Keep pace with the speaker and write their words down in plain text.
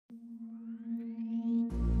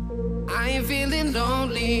I ain't feeling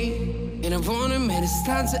lonely, and I wanna admit it's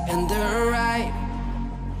time to end the ride.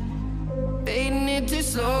 Fading it too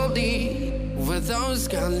slowly, were those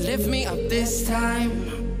gonna lift me up this time?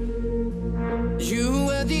 You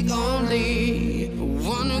were the only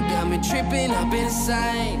one who got me tripping up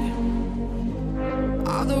inside.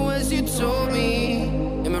 All the words you told me,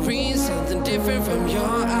 am I reading something different from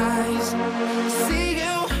your eyes? See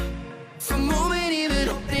you for a moment, even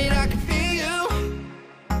hope that I can feel you.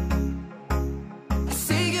 I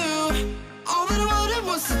see you, all that I wanted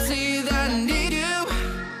was to tell you that I need you.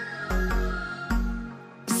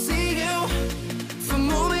 I see you for a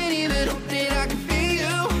moment, even hope that I can feel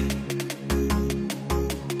you.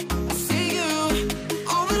 I see you,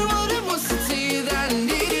 all that I wanted was to tell you that I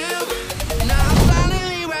need you. Now I'm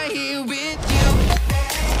finally right here with you.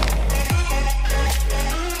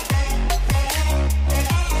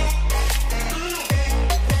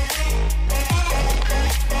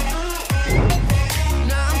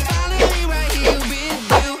 Now I'm finally right here with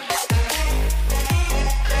you.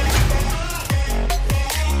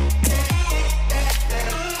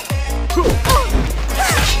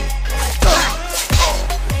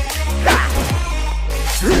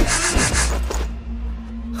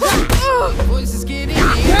 Voice is getting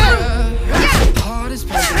nearer. Heart is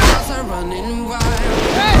pumping, thoughts are running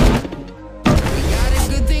wild. We got a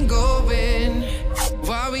good thing going,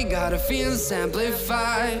 why we gotta feel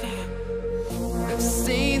amplified.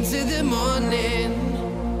 Staying till the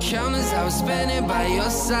morning, countless hours spending by your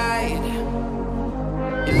side.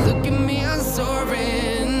 You look at me, I'm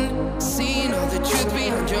soaring, seeing all the truth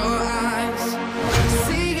behind your eyes.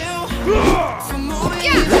 See you for a moment,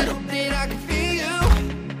 even hope that I can feel you.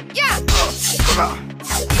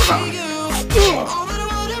 See you, all that I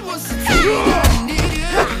wanted was to tell you that I need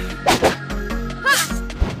you.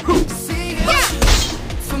 See you,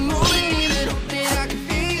 for a moment, even hope that I can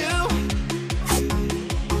feel you.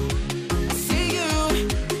 See you,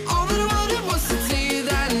 all that I wanted was to tell you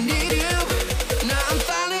that I need you. Now I'm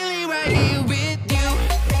finally right here with you.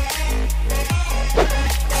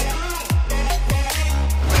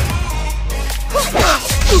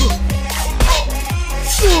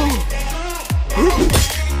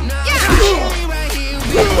 Now I'm finally right here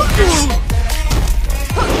with you.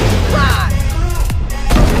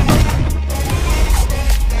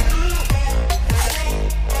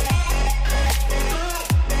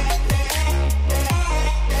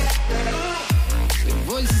 Your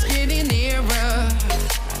voice is getting nearer,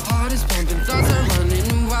 heart is pumping, thoughts are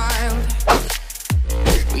running wild.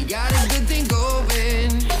 We got a good thing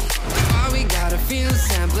going, why we gotta feel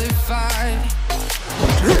amplified.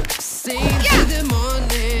 Staying till the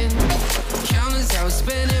morning, countless hours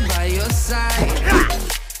spending by your side.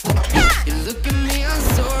 You look at me, I'm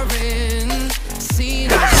soaring,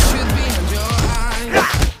 seeing all the truth behind your eyes.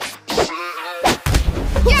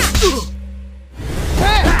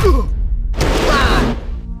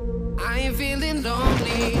 I ain't feeling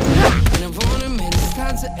lonely, and I wanna admit it's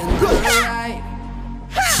time to end the ride.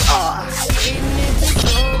 Fading it too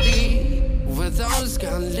slowly, were those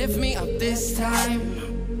gonna lift me up this time?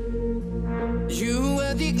 You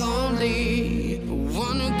were the only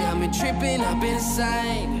one who got me tripping up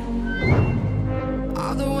inside.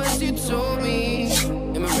 All the words you told me,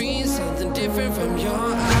 am I reading something different from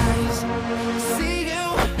your eyes? See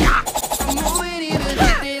you for a moment, even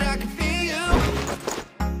hope that I can feel you.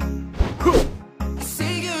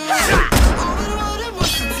 See you, all that I wanted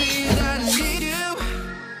was to tell you that I need you.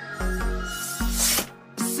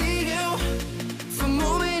 See you for a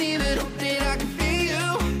moment, even hope that I can feel you.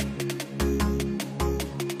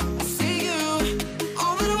 See you,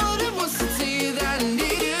 all that I wanted was to tell you that I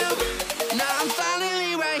need you. Now I'm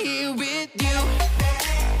finally right here with you.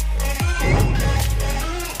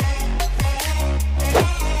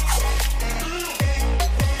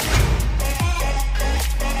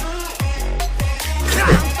 Now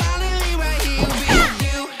I'm finally right here with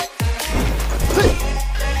you.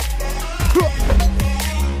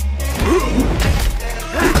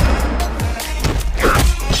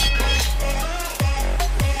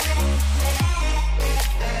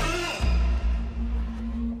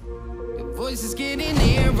 Your voice is getting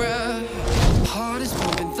nearer, heart is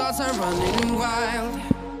pumping, thoughts are running wild.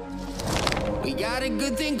 We got a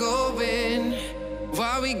good thing going,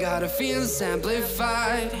 why we gotta feel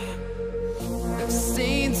amplified.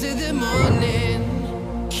 Staying till the morning,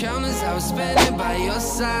 countless hours spending by your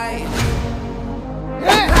side.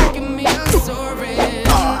 Look at me, I'm soaring,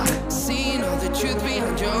 seeing all the truth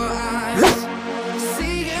behind your eyes.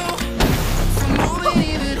 See you for a moment,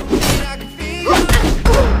 even hope that I can feel you.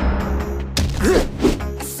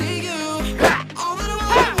 See you, all that I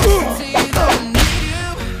want was to tell you that I need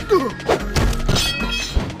you.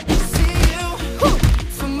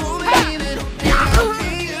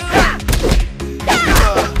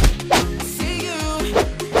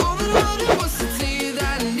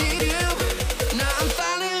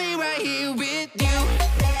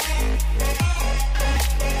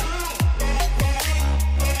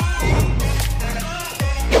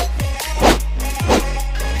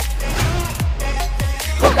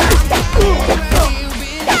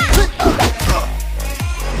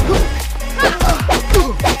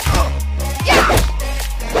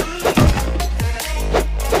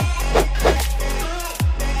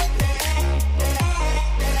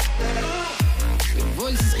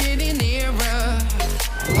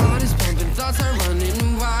 thoughts are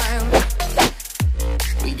running wild.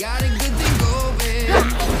 We got a good thing going.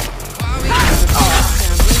 Why we gotta feel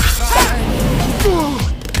amplified?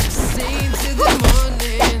 Staying till the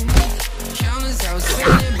morning. Countless hours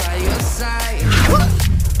spending by your side.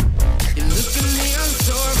 You look at me, I'm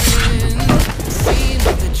soaring. Seeing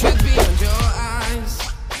the truth beyond your eyes.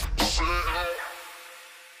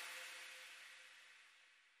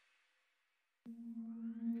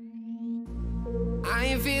 I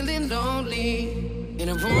ain't feeling lonely, and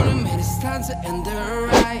I wanna admit it's time to end the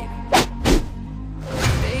ride.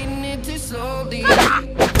 Fading it too slowly.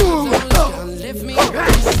 Don't gonna lift me up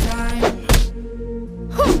this time.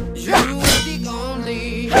 You were the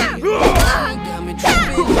only one who got me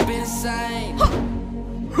tripping up inside.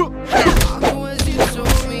 All the words you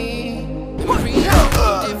told me, I'm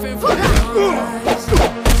different from your eyes.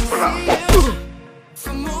 See you,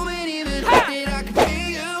 for a moment even I thought I could feel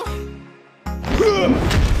you.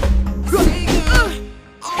 See you,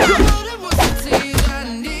 all I wanted was to tell you that I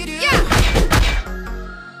need you.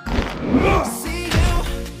 See you,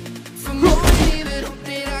 for a moment even I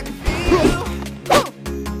thought I could feel you.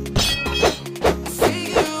 See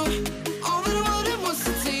you, all that I wanted was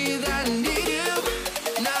to tell you that I need you.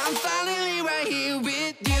 Now I'm finally right here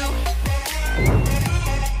with you.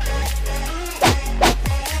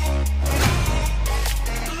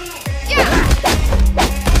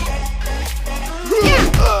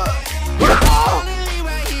 Finally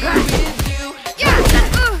right here with you.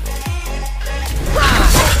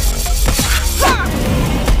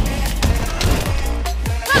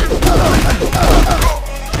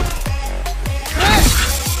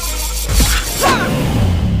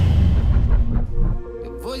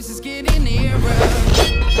 Your voice is getting nearer.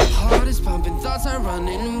 Heart is pumping, thoughts are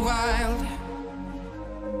running wild.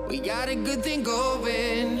 We got a good thing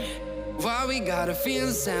going. Why we gotta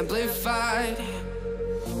feel amplified?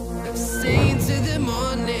 Staying till the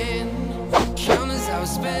morning. Countless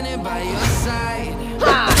hours spending by your side.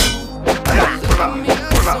 Look at me,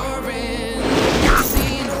 I'm soaring.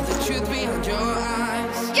 Seeing all the truth behind your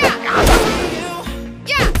eyes. See you,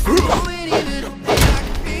 oh, it even I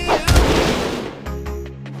can feel you.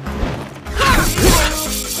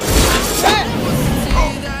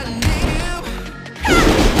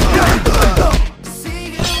 See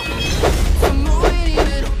you, for more than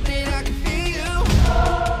even that I can feel you.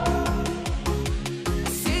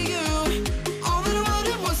 See you, all that I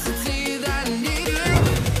wanted was to tell you that I need you.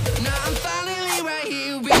 Now I'm finally right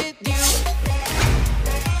here with you.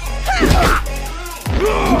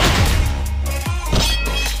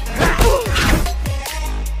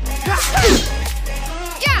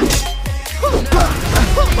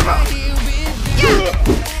 Right here with you.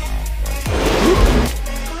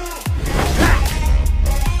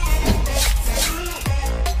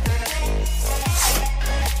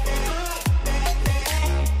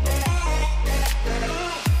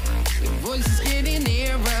 Your voice is getting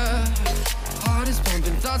nearer. Heart is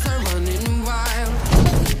pumping, thoughts are running wild.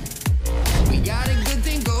 We got a good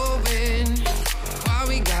thing going. Why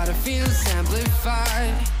we gotta feel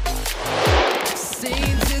amplified?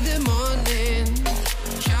 Staying till the morning.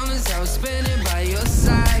 Countless hours spending by your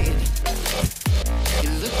side. You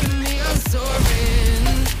look at me, I'm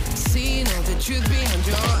soaring. Seeing all the truth behind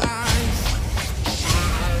your eyes.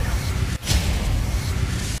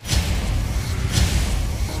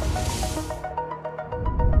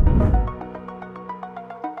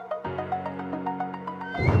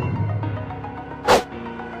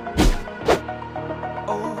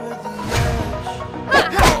 Over the edge,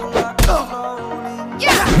 feel like I'm floating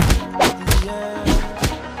through the air.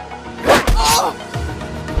 I felt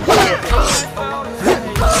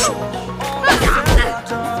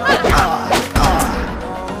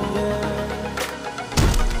it,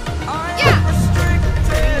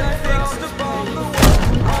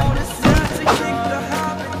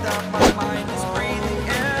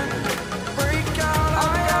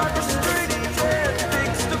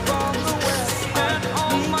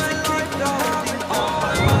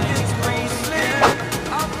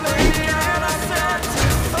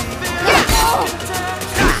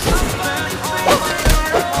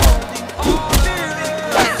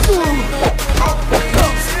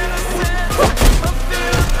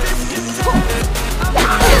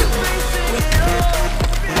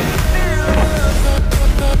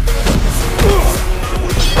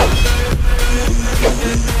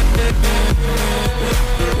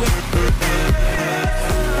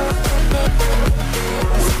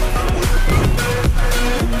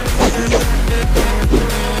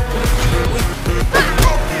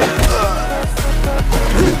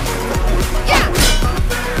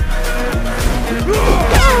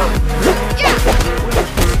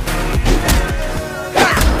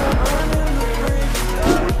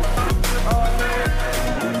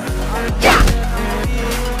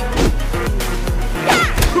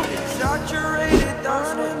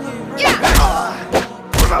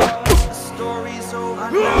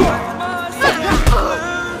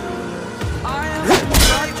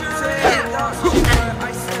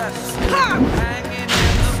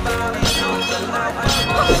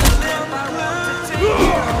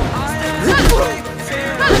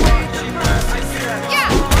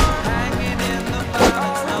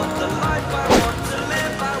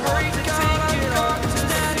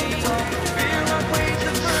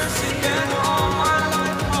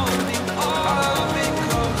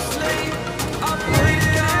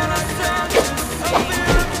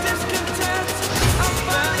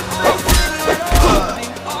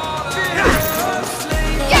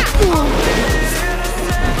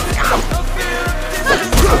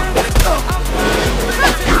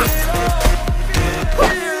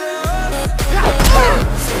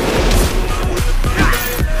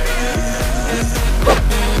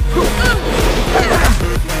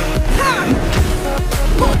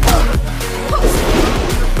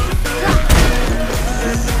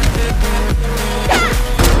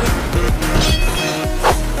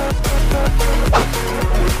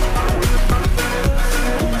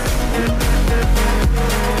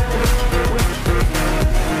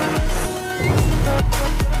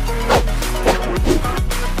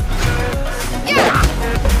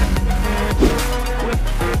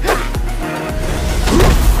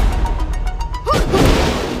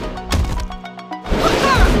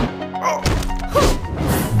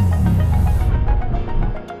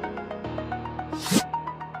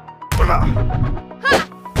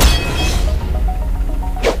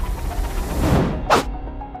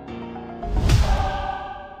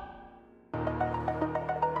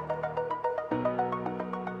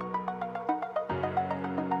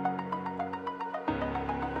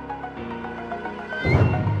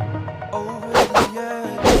 Over the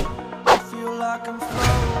edge, I feel like I'm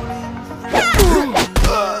floating through the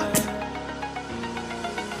air.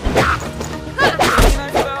 Pain I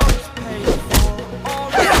felt is paid for, all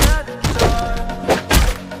is said and done.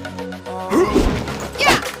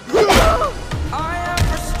 I am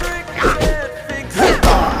restricted, fixing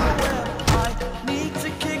my web. I need to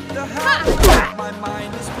kick the habit. My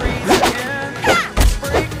mind is breathing in.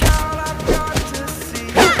 Break out, I've got to see.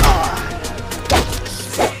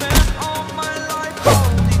 Spent all my life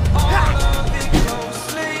holding all of it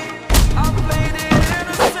closely. I played it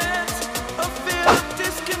innocent, a feel of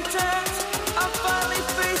discontent. I'm finally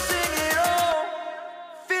facing it all,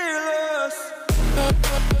 fearless.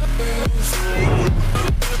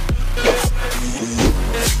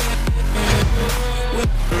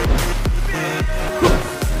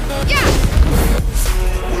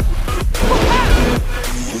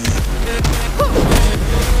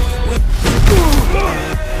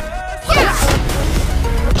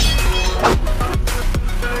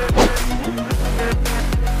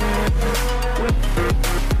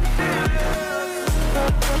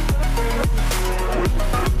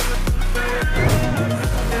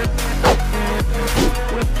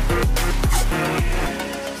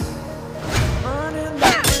 Burning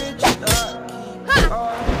the bridge that keeps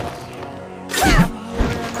us. I'm here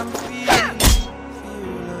and I'm feeling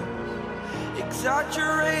fearless.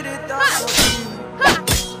 Exaggerated, that's what you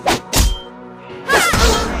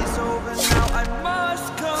Story's over now, I must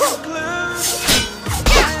conclude.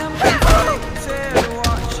 I am conflicted,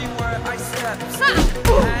 watching where I step.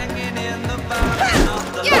 Hanging in the balance of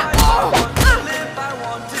the life I want to live, I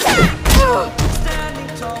want to be.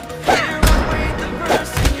 Standing tall, here I wait the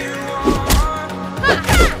person you are.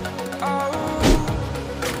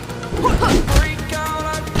 Break out,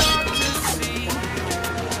 I've got to see.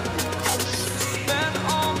 Spent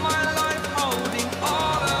all my life holding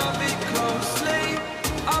all of it closely.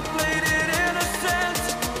 I played it innocent,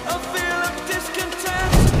 a feel of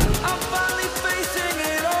discontent. I'm finally facing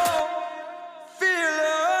it all,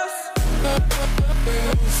 fearless.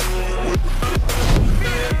 Fearless.